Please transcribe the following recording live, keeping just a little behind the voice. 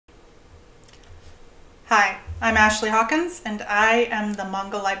Hi, I'm Ashley Hawkins and I am the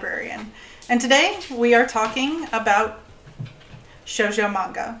manga librarian. And today we are talking about Shojo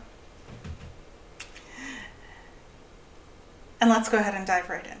Manga. And let's go ahead and dive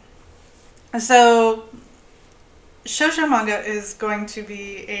right in. So, Shojo Manga is going to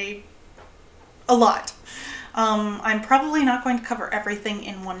be a lot. I'm probably not going to cover everything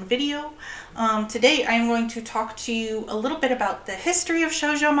in one video. Today I'm going to talk to you a little bit about the history of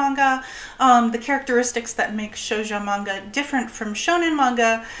shoujo manga, the characteristics that make shoujo manga different from shonen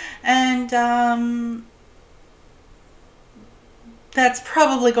manga, and that's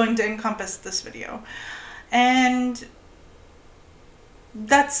probably going to encompass this video. And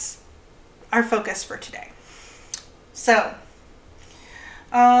that's our focus for today. So,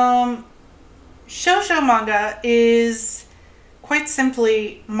 shoujo manga is quite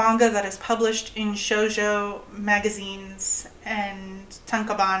simply manga that is published in shoujo magazines and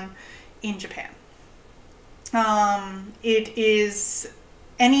tankaban in Japan. It is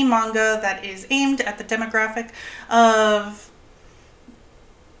any manga that is aimed at the demographic of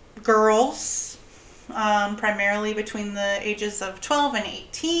girls, primarily between the ages of 12 and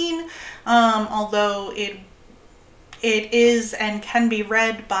 18, although it is and can be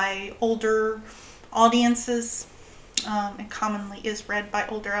read by older audiences. It commonly is read by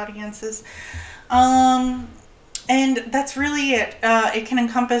older audiences. And that's really it. It can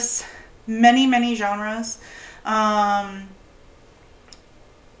encompass many genres.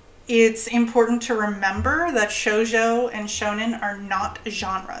 It's important to remember that shoujo and shonen are not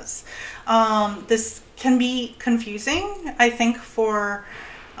genres. This can be confusing, I think, for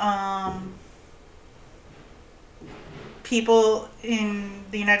people in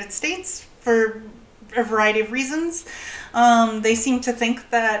the United States for a variety of reasons. They seem to think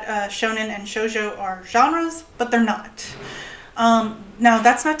that shonen and shoujo are genres, but they're not. Now,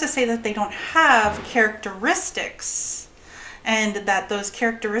 that's not to say that they don't have characteristics and that those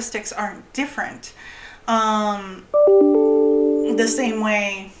characteristics aren't different. The same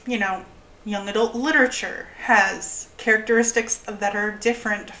way, young adult literature has characteristics that are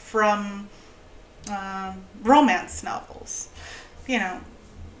different from romance novels.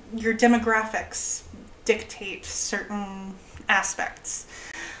 Your demographics dictate certain aspects.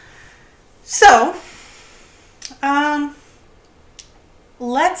 So,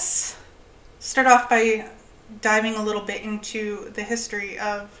 let's start off by diving a little bit into the history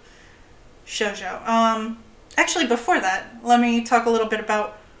of shoujo. Actually, before that, let me talk a little bit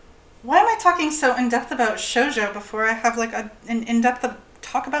about why am I talking so in-depth about shoujo before I have like an in-depth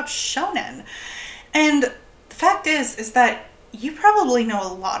talk about shonen. And the fact is that you probably know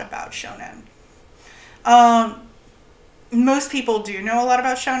a lot about shonen. Most people do know a lot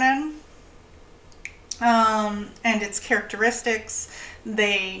about shonen, and its characteristics.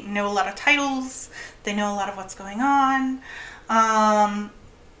 They know a lot of titles, they know a lot of what's going on,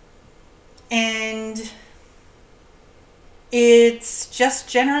 and it's just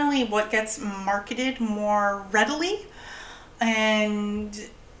generally what gets marketed more readily, and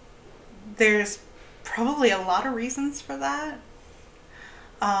there's probably a lot of reasons for that.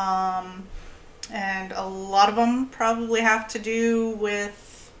 And a lot of them probably have to do with,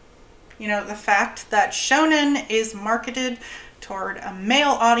 the fact that shonen is marketed toward a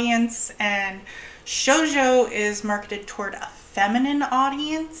male audience and shoujo is marketed toward a feminine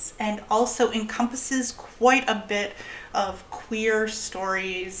audience and also encompasses quite a bit of queer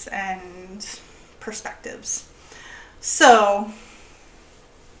stories and perspectives. So,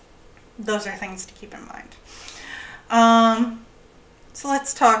 those are things to keep in mind. So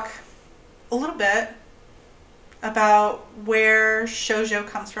let's talk a little bit about where shoujo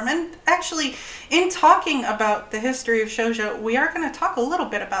comes from. And actually, in talking about the history of shoujo, we are going to talk a little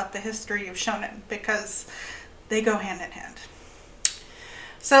bit about the history of shonen because they go hand in hand.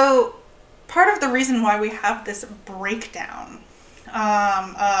 So part of the reason why we have this breakdown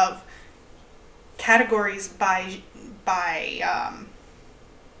of categories by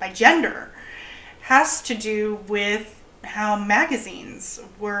gender has to do with how magazines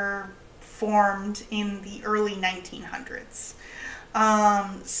were formed in the early 1900s.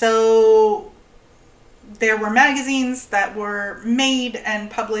 So there were magazines that were made and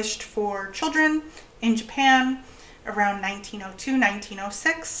published for children in Japan around 1902,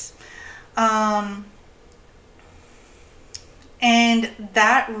 1906. And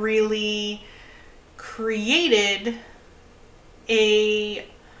that really created a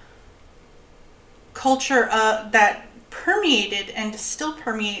culture that permeated and still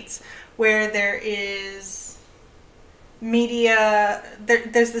permeates, where there is media,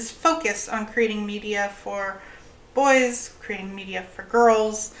 there's this focus on creating media for boys, creating media for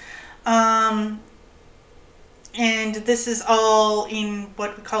girls, And this is all in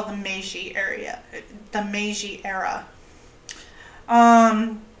what we call the Meiji the Meiji era.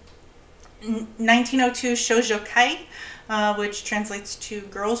 1902 Shoujo Kai, which translates to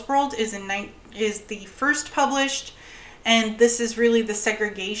Girls' World, is the first published, and this is really the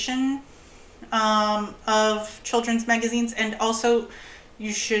segregation of children's magazines. And also,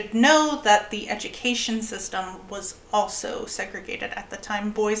 you should know that the education system was also segregated at the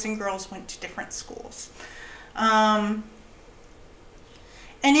time. Boys and girls went to different schools. And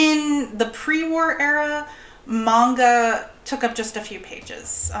in the pre-war era, manga took up just a few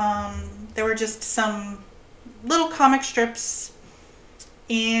pages. There were just some little comic strips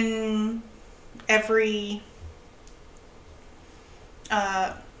in every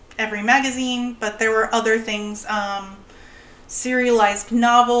magazine, but there were other things, serialized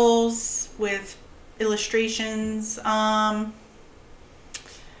novels with illustrations,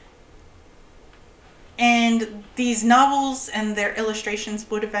 and these novels and their illustrations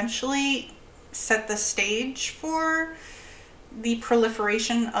would eventually set the stage for the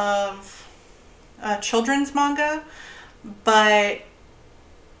proliferation of children's manga, but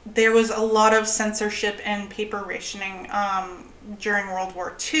there was a lot of censorship and paper rationing during World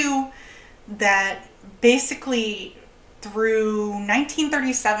War II that basically through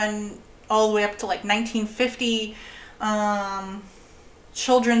 1937 all the way up to like 1950,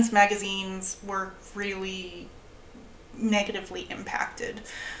 children's magazines were really negatively impacted.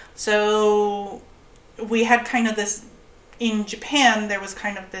 So we had kind of this, in Japan, there was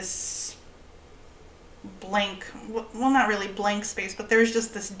kind of this blank, well, not really blank space, but there was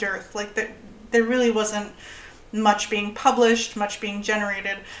just this dearth. Like there really wasn't much being published, much being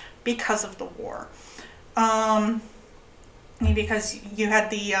generated because of the war. Because you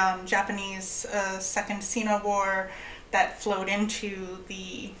had the Japanese Second Sino War that flowed into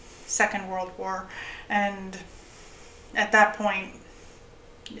the Second World War, and at that point,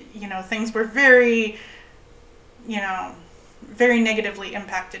 things were very, very negatively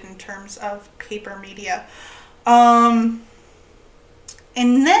impacted in terms of paper media. And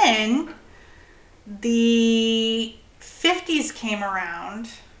then the 50s came around,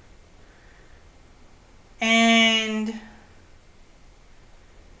 and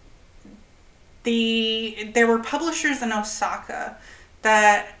there were publishers in Osaka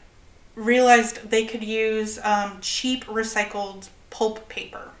that realized they could use cheap recycled pulp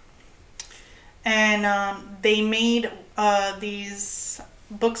paper. And they made these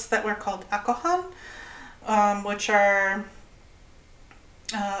books that were called akohan, which are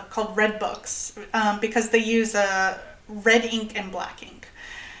called red books, because they use red ink and black ink.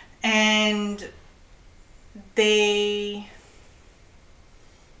 And they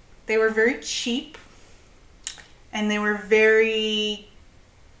were very cheap, and they were very,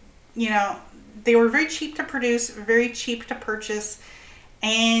 they were very cheap to produce, very cheap to purchase,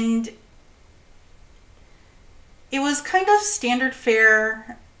 and it was kind of standard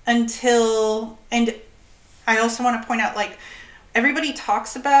fare until, and I also want to point out, like, everybody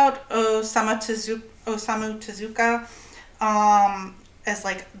talks about Osamu Tezuka as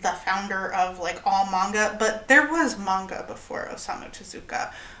like the founder of like all manga, but there was manga before Osamu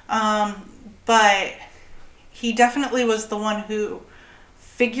Tezuka. But he definitely was the one who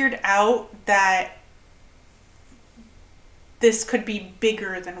figured out that this could be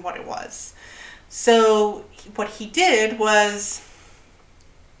bigger than what it was. So what he did was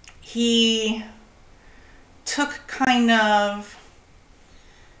he took kind of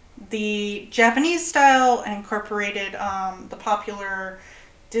the Japanese style and incorporated the popular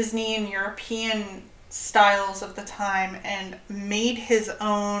Disney and European styles of the time and made his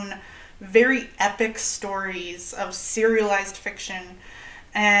own very epic stories of serialized fiction.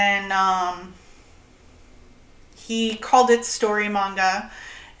 And he called it story manga,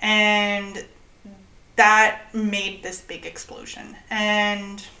 and that made this big explosion.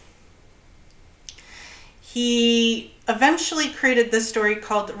 And he eventually created this story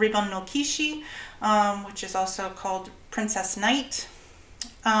called Ribbon no Kishi, which is also called Princess Knight.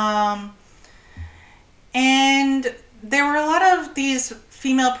 And there were a lot of these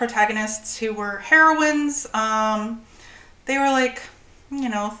female protagonists who were heroines. They were like,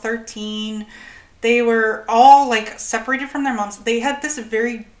 13. They were all like separated from their moms. They had this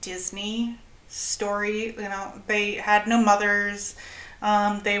very Disney story. They had no mothers.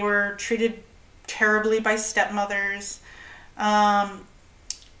 They were treated terribly by stepmothers,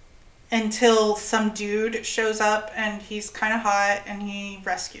 until some dude shows up and he's kind of hot and he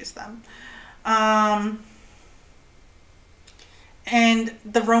rescues them. And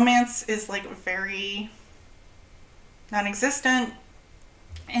the romance is like very non-existent.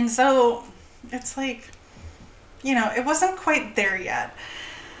 And so it's like, you know, it wasn't quite there yet.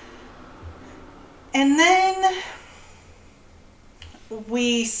 And then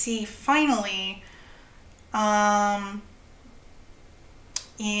we see finally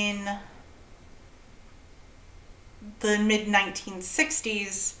in the mid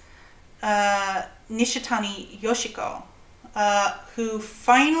 1960s, Nishitani Yoshiko, who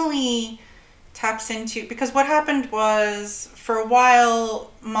finally taps into, because what happened was, for a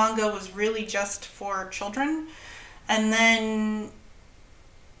while manga was really just for children, and then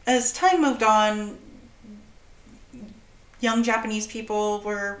as time moved on, young Japanese people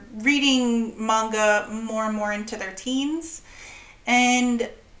were reading manga more and more into their teens, and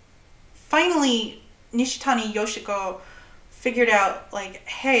finally Nishitani Yoshiko figured out, like,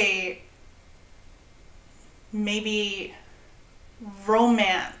 hey, maybe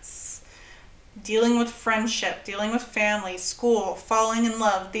romance, dealing with friendship, dealing with family, school, falling in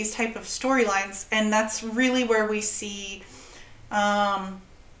love, these type of storylines. And that's really where we see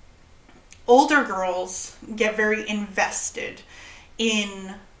older girls get very invested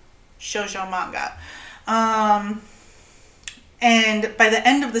in shoujo manga. And by the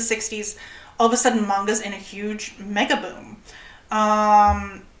end of the 60s, all of a sudden manga's in a huge mega boom.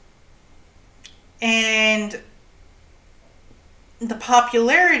 And the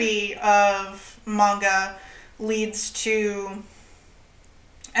popularity of manga leads to,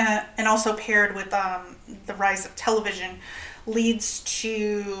 and also paired with the rise of television, leads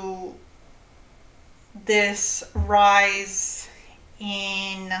to this rise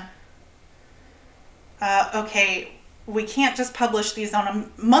in, okay, we can't just publish these on a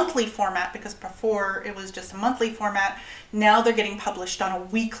monthly format, because before it was just a monthly format. Now they're getting published on a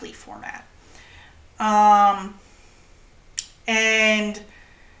weekly format. And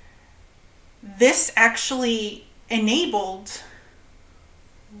this actually enabled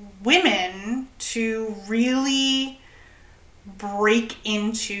women to really break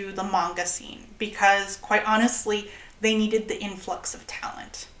into the manga scene, because quite honestly, they needed the influx of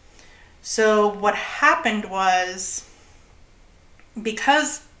talent. So what happened was,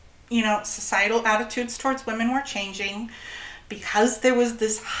 because, you know, societal attitudes towards women were changing, because there was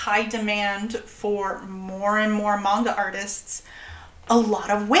this high demand for more and more manga artists, a lot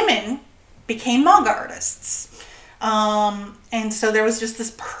of women became manga artists. And so there was just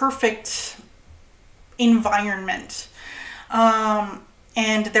this perfect environment. And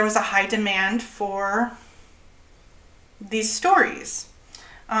there was a high demand for these stories.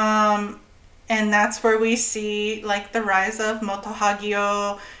 And that's where we see, like, the rise of Moto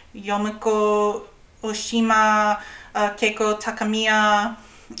Hagio, Yomiko Oshima, Keiko Takamiya,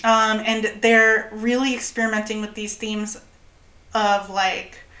 and they're really experimenting with these themes of,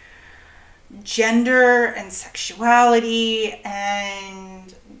 like, gender and sexuality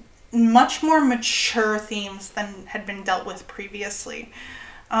and much more mature themes than had been dealt with previously.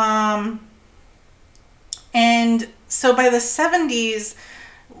 And so by the 70s,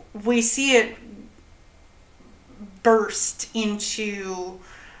 we see it burst into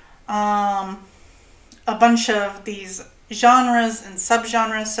a bunch of these genres and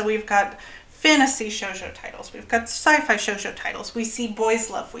subgenres. So we've got fantasy shoujo titles, we've got sci-fi shoujo titles, we see boys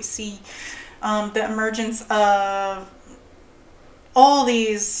love, we see the emergence of all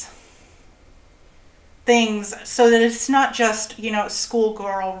these things, so that it's not just, you know,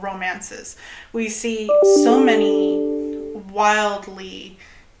 schoolgirl romances. We see so many wildly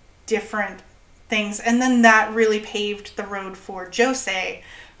different things, and then that really paved the road for josei,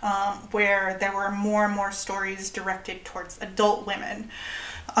 where there were more and more stories directed towards adult women,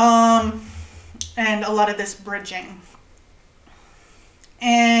 and a lot of this bridging.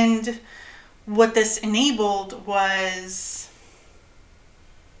 And what this enabled was,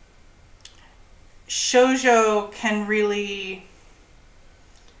 shoujo can really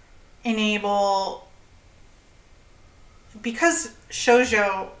enable, because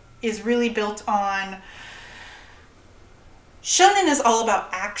shoujo is really built on, shonen is all about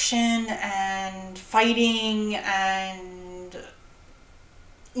action and fighting and,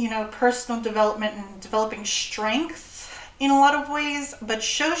 you know, personal development and developing strength in a lot of ways, but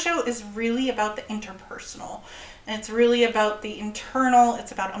shoujo is really about the interpersonal. And it's really about the internal,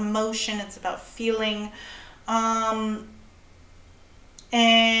 it's about emotion, it's about feeling. And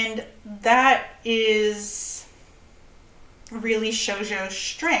that is really shoujo's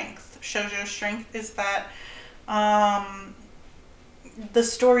strength. Shoujo's strength is that the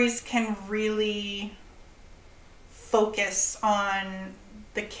stories can really focus on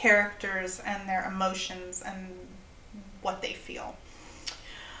the characters and their emotions and what they feel.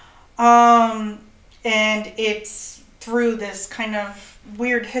 And it's through this kind of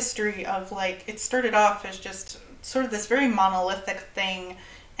weird history of, like, it started off as just sort of this very monolithic thing,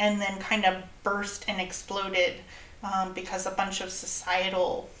 and then kind of burst and exploded because a bunch of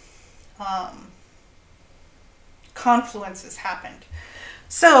societal confluences happened.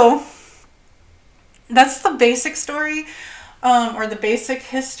 So that's the basic story, or the basic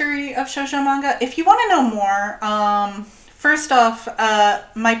history of shoujo manga. If you want to know more, first off,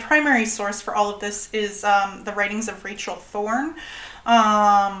 my primary source for all of this is the writings of Rachel Thorne,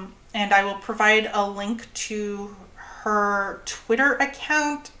 and I will provide a link to her Twitter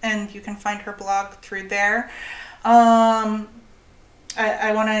account, and you can find her blog through there. I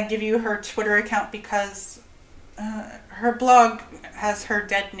want to give you her Twitter account because her blog has her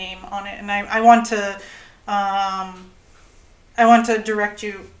dead name on it, and I want to direct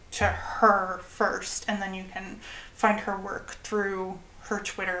you to her first, and then you can find her work through her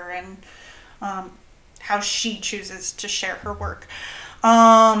Twitter and how she chooses to share her work.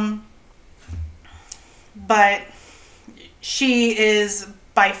 But she is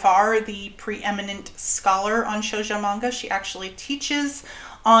by far the preeminent scholar on shoujo manga. She actually teaches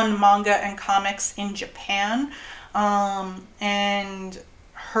on manga and comics in Japan, and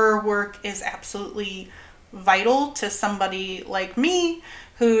her work is absolutely vital to somebody like me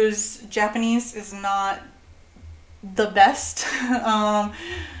whose Japanese is not the best.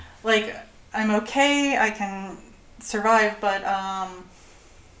 Like, I'm okay, I can survive, but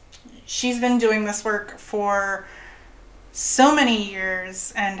she's been doing this work for so many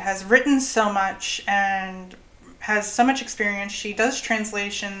years and has written so much and has so much experience. She does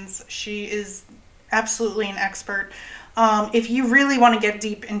translations. She is absolutely an expert. If you really want to get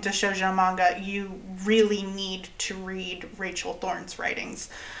deep into shoujo manga, you really need to read Rachel Thorne's writings.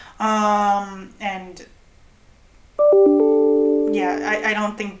 And yeah, I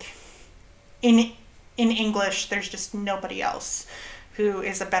don't think in English there's just nobody else who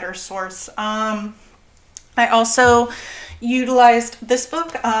is a better source. I also utilized this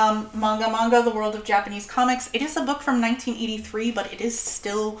book, Manga, The World of Japanese Comics. It is a book from 1983, but it is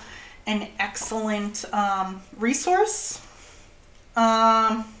still an excellent resource.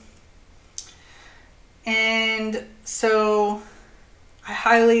 And so I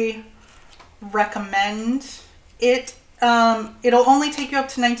highly recommend it. It'll only take you up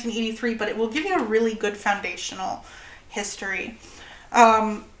to 1983, but it will give you a really good foundational history.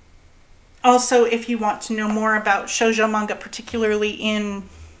 Also, if you want to know more about shoujo manga, particularly in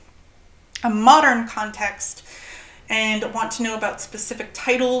a modern context, and want to know about specific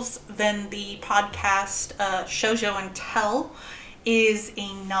titles, then the podcast Shojo and Tell is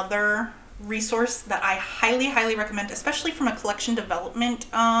another resource that I highly, highly recommend, especially from a collection development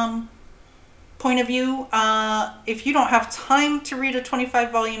point of view. If you don't have time to read a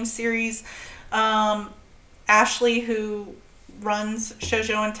 25-volume series, Ashley, who runs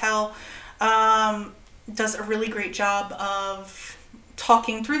Shojo and Tell, does a really great job of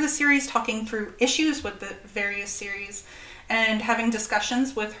talking through the series, talking through issues with the various series, and having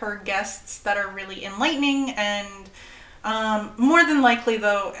discussions with her guests that are really enlightening. And more than likely,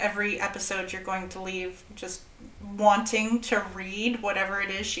 though, every episode you're going to leave just wanting to read whatever it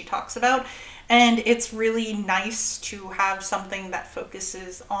is she talks about. And it's really nice to have something that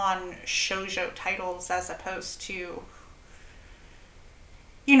focuses on shoujo titles as opposed to,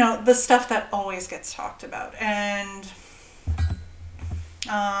 you know, the stuff that always gets talked about. And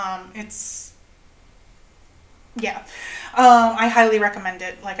it's, yeah, I highly recommend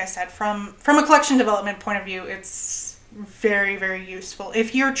it. Like I said, from a collection development point of view, it's very, very useful.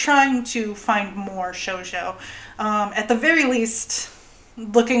 If you're trying to find more shoujo, at the very least,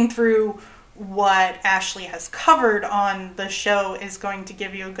 looking through what Ashley has covered on the show is going to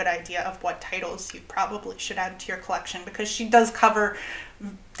give you a good idea of what titles you probably should add to your collection, because she does cover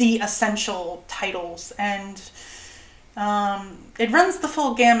the essential titles, and it runs the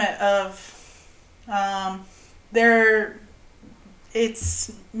full gamut of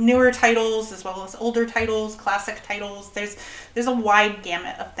it's newer titles as well as older titles, classic titles. There's a wide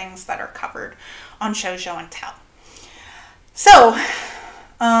gamut of things that are covered on Shojo and Tell. So,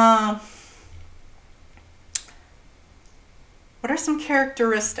 what are some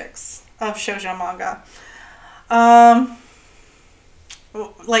characteristics of shoujo manga?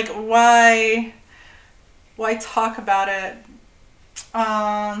 Like, why talk about it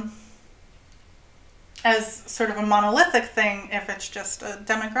as sort of a monolithic thing if it's just a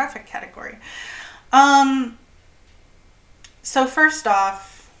demographic category? So first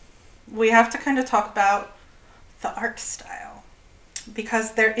off, we have to kind of talk about the art style,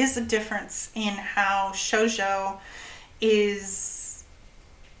 because there is a difference in how shoujo is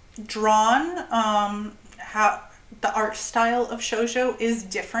drawn, the art style of shoujo is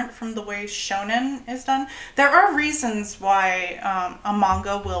different from the way shonen is done. There are reasons why a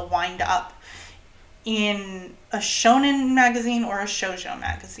manga will wind up in a shonen magazine or a shoujo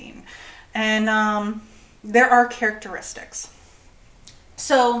magazine. And there are characteristics.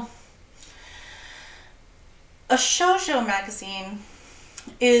 So a shoujo magazine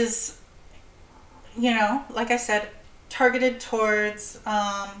is, you know, like I said, targeted towards,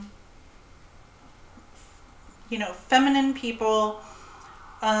 you know, feminine people,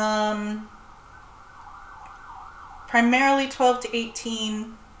 primarily 12 to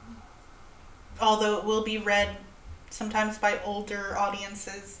 18, although it will be read sometimes by older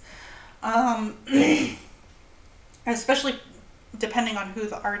audiences, especially depending on who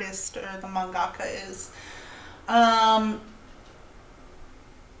the artist or the mangaka is.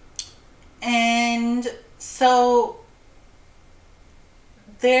 And so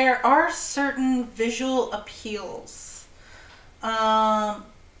there are certain visual appeals that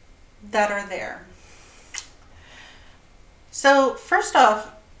are there. So first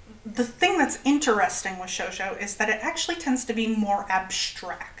off, the thing that's interesting with shoujo is that it actually tends to be more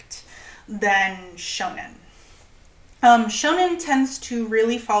abstract than shonen. Shonen tends to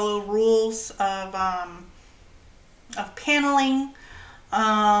really follow rules of paneling.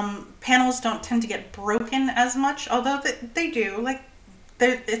 Panels don't tend to get broken as much, although they do. Like,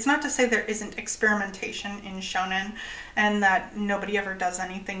 it's not to say there isn't experimentation in shonen and that nobody ever does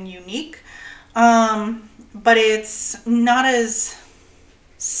anything unique, but it's not as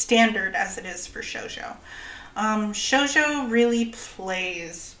standard as it is for shoujo. Shoujo really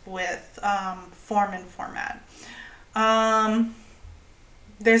plays with form and format.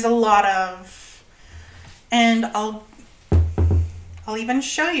 There's a lot of, and I'll even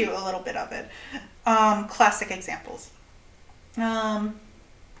show you a little bit of it. Classic examples.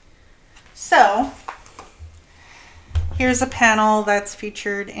 So here's a panel that's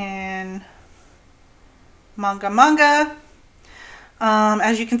featured in Manga.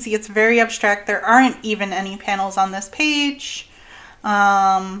 As you can see, it's very abstract. There aren't even any panels on this page.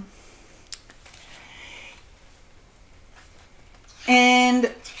 And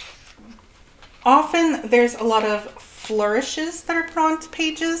often there's a lot of flourishes that are put onto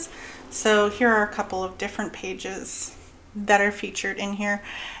pages. So here are a couple of different pages that are featured in here.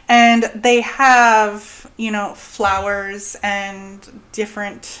 And they have, you know, flowers and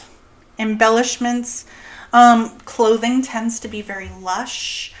different embellishments. Clothing tends to be very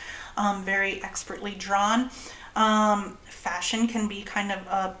lush, very expertly drawn. Fashion can be kind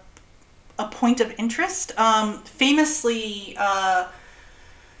of a point of interest. Famously,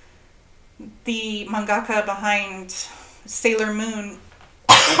 the mangaka behind Sailor Moon,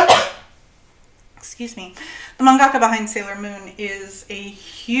 excuse me, the mangaka behind Sailor Moon is a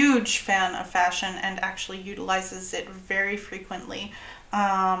huge fan of fashion and actually utilizes it very frequently.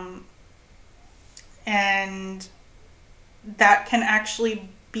 And that can actually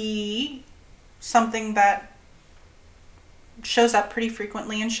be something that shows up pretty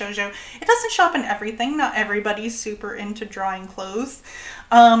frequently in shoujo. It doesn't show up in everything. Not everybody's super into drawing clothes.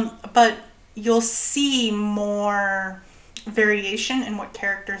 But you'll see more variation in what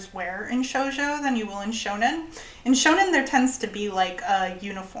characters wear in shoujo than you will in shonen. In shonen, there tends to be like a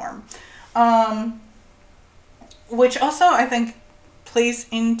uniform, which also I think plays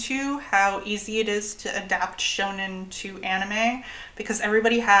into how easy it is to adapt shonen to anime, because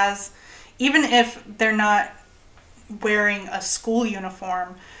everybody has, even if they're not wearing a school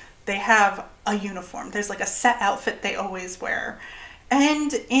uniform, they have a uniform. There's like a set outfit they always wear.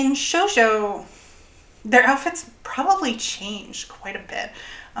 And in shoujo, their outfits probably change quite a bit.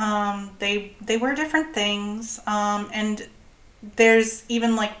 They wear different things, and there's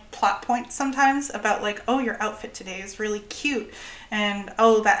even like plot points sometimes about like, oh, your outfit today is really cute, and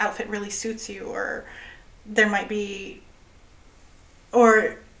oh, that outfit really suits you, or there might be,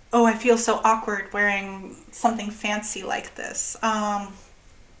 or oh, I feel so awkward wearing something fancy like this.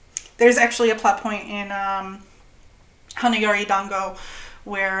 There's actually a plot point in Hanayori Dango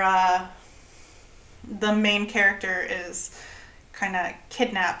where the main character is kind of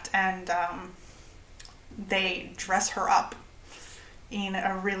kidnapped, and they dress her up in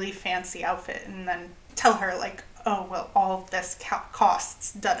a really fancy outfit and then tell her like, oh, well, all of this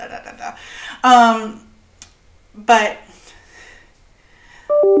costs da da da da da. But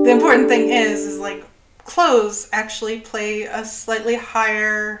the important thing is like clothes actually play a slightly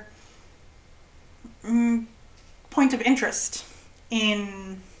higher point of interest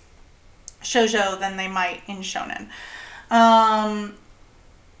in shoujo than they might in shonen.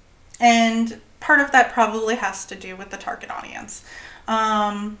 And part of that probably has to do with the target audience.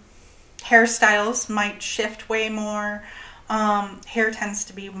 Hairstyles might shift way more. Hair tends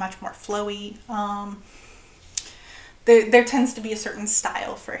to be much more flowy. There tends to be a certain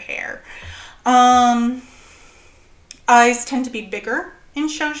style for hair. Eyes tend to be bigger in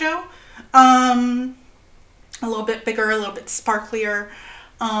shoujo. A little bit bigger, a little bit sparklier.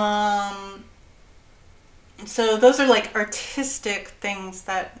 So those are like artistic things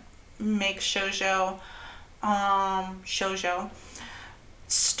that make shoujo shoujo.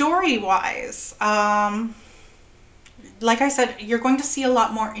 Story-wise, like I said, you're going to see a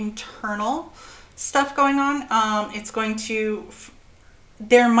lot more internal stuff going on.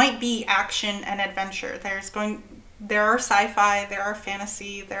 There might be action and adventure. There are sci-fi, there are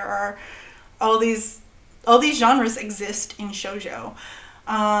fantasy, there are all these genres exist in shoujo.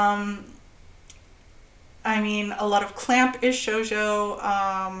 I mean, a lot of clamp is shoujo.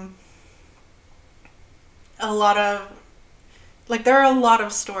 There are a lot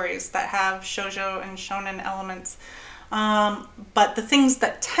of stories that have shoujo and shonen elements. But the things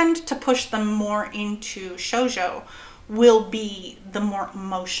that tend to push them more into shoujo will be the more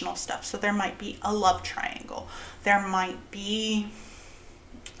emotional stuff. So there might be a love triangle. There might be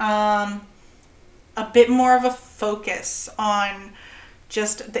a bit more of a focus on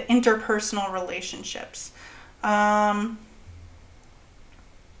just the interpersonal relationships.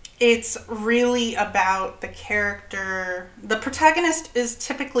 It's really about the character. The protagonist is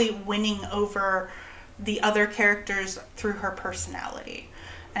typically winning over the other characters through her personality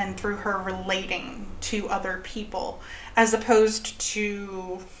and through her relating to other people, as opposed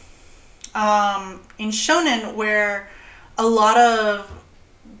to in shonen, where a lot of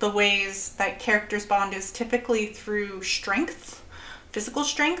the ways that characters bond is typically through strength, physical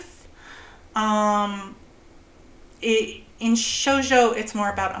strength. In shoujo, it's more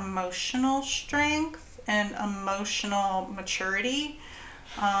about emotional strength and emotional maturity.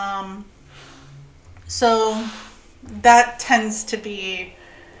 So that tends to be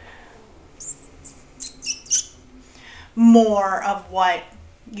more of what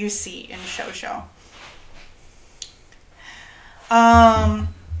you see in shoujo.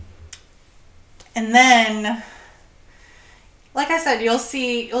 And then, like I said, you'll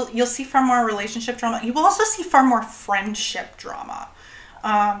see far more relationship drama. You will also see far more friendship drama.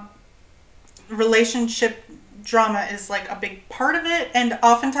 Relationship drama is like a big part of it, and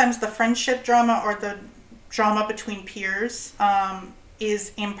oftentimes the friendship drama or the drama between peers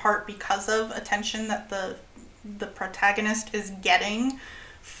is in part because of attention that the protagonist is getting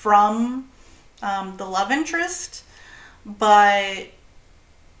from the love interest. But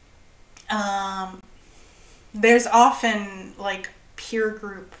there's often like peer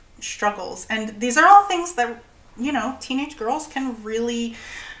group struggles, and these are all things that, you know, teenage girls can really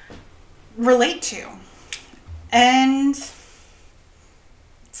relate to. And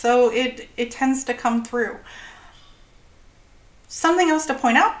so it tends to come through. Something else to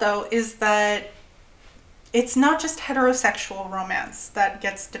point out, though, is that it's not just heterosexual romance that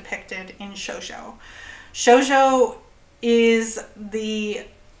gets depicted in shoujo. Shoujo is the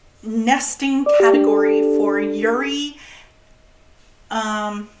nesting category for yuri,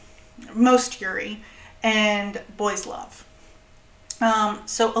 most yuri, and boys love.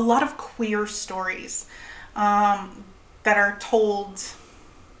 So a lot of queer stories that are told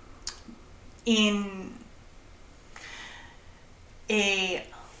in a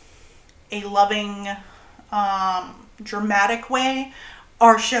loving, dramatic way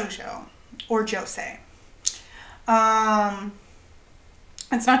are shoujo or josei.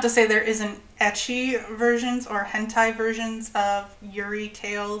 It's not to say there isn't ecchi versions or hentai versions of yuri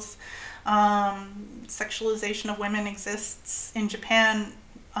tales. Sexualization of women exists in Japan,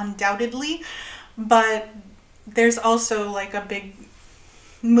 undoubtedly, but there's also like a big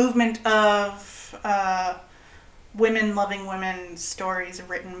movement of women loving women stories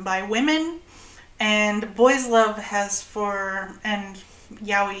written by women, and boys love and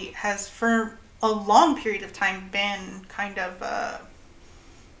yaoi has for a long period of time been kind of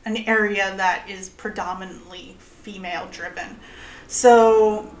an area that is predominantly female driven.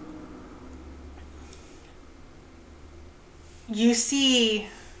 So you see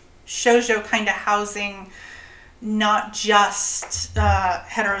shoujo kind of housing not just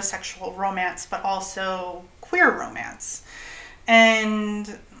heterosexual romance, but also queer romance.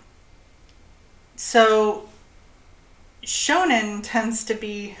 And so shonen tends to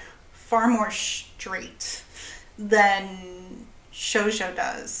be far more straight than shoujo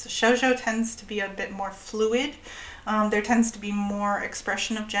does. Shoujo tends to be a bit more fluid. There tends to be more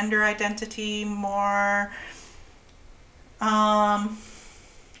expression of gender identity, more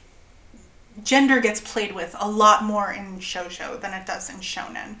gender gets played with a lot more in shoujo than it does in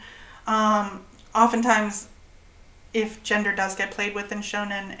shonen. Oftentimes, if gender does get played with in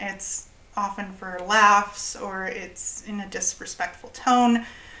shonen, it's often for laughs or it's in a disrespectful tone.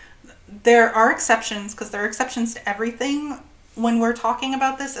 There are exceptions, because there are exceptions to everything when we're talking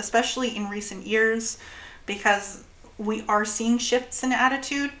about this, especially in recent years, because we are seeing shifts in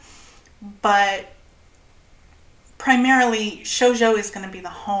attitude. But primarily, shoujo is going to be the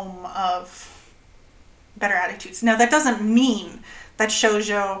home of better attitudes. Now, that doesn't mean that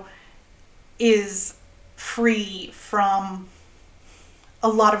shoujo is free from a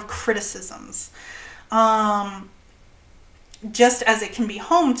lot of criticisms. Just as it can be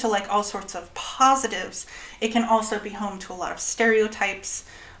home to like all sorts of positives, it can also be home to a lot of stereotypes,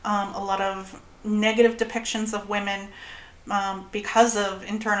 a lot of negative depictions of women because of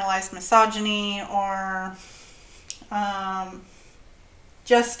internalized misogyny, or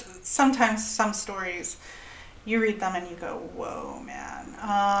just sometimes some stories you read them and you go, whoa,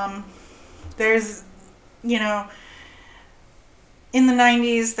 man. There's, you know, in the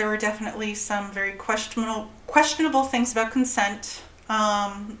 90s, there were definitely some very questionable things about consent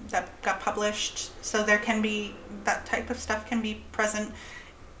that got published. So there can be, that type of stuff can be present.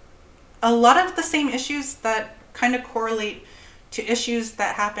 A lot of the same issues that kind of correlate to issues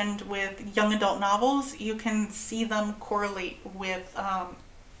that happened with young adult novels, you can see them correlate with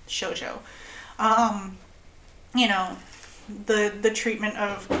shoujo. You know, the treatment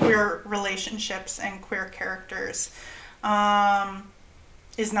of queer relationships and queer characters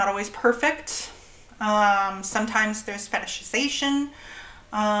is not always perfect. Sometimes there's fetishization,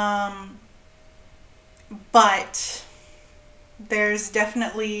 but there's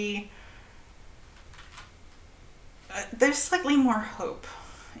definitely there's slightly more hope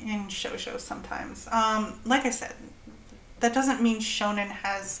in shoujo sometimes. Like I said, that doesn't mean shonen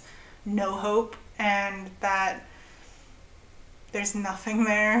has no hope and that there's nothing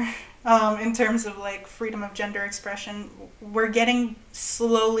there. In terms of like freedom of gender expression, we're getting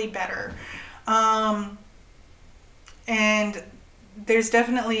slowly better. And there's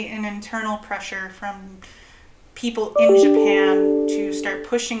definitely an internal pressure from people in Japan to start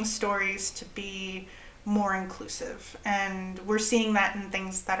pushing stories to be more inclusive. And we're seeing that in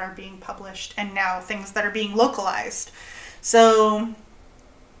things that are being published and now things that are being localized. So,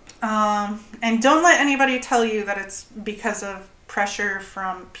 and don't let anybody tell you that it's because of pressure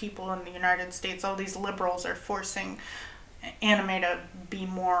from people in the United States. All these liberals are forcing anime to be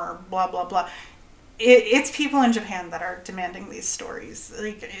more blah blah blah. It's people in Japan that are demanding these stories.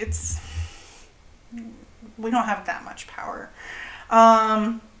 Like, we don't have that much power.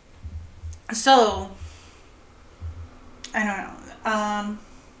 So I don't know.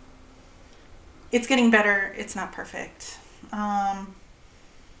 It's getting better. It's not perfect.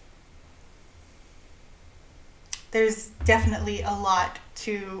 There's definitely a lot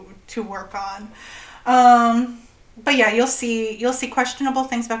to work on. But yeah, you'll see questionable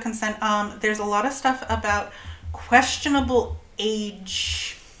things about consent. There's a lot of stuff about questionable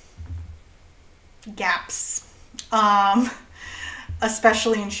age gaps,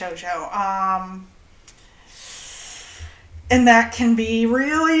 especially in shoujo. And that can be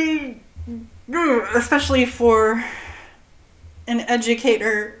really, especially for an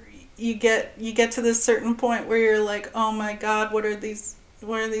educator. You get to this certain point where you're like, oh my God, what are these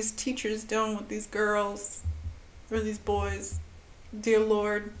teachers doing with these girls or these boys? Dear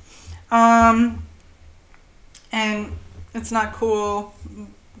Lord. And it's not cool,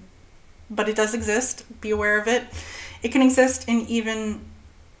 but it does exist. Be aware of it. It can exist in even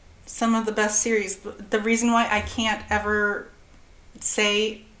some of the best series. The reason why I can't ever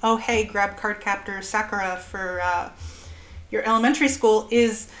say, oh hey, grab Cardcaptor Sakura for your elementary school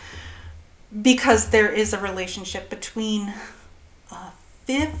is because there is a relationship between a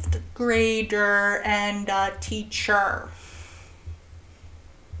 5th grader and a teacher.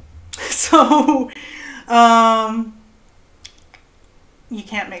 So, you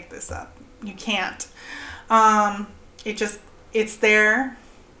can't make this up. You can't. It's there.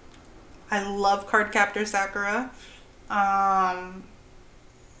 I love Cardcaptor Sakura.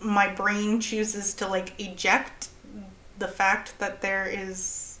 My brain chooses to like eject the fact that there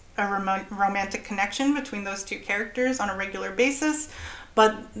is a romantic connection between those two characters on a regular basis,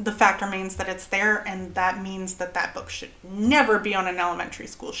 but the fact remains that it's there, and that means that that book should never be on an elementary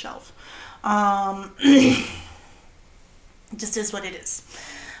school shelf. It just is what it is,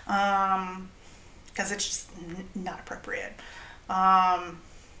 because it's just not appropriate.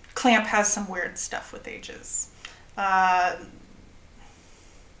 Clamp has some weird stuff with ages,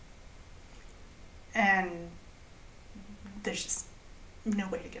 and there's just no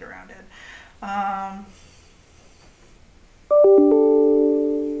way to get around it.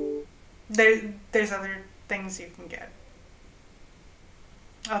 there's other things you can get.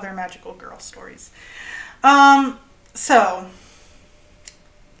 Other magical girl stories. So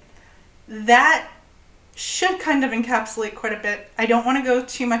that should kind of encapsulate quite a bit. I don't want to go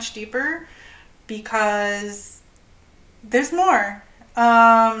too much deeper because there's more.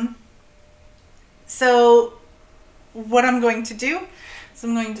 So what I'm going to do is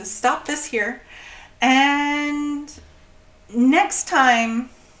I'm going to stop this here, and next time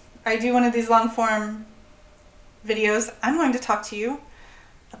I do one of these long form videos, I'm going to talk to you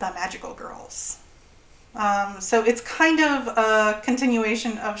about magical girls. So it's kind of a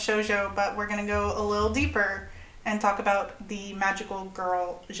continuation of shoujo, but we're going to go a little deeper and talk about the magical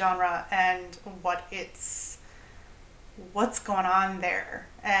girl genre and what's going on there.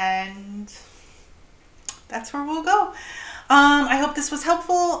 And that's where we'll go. I hope this was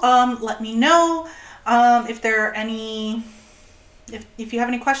helpful. Let me know if there are any, if you have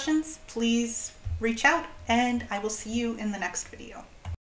any questions, please reach out, and I will see you in the next video.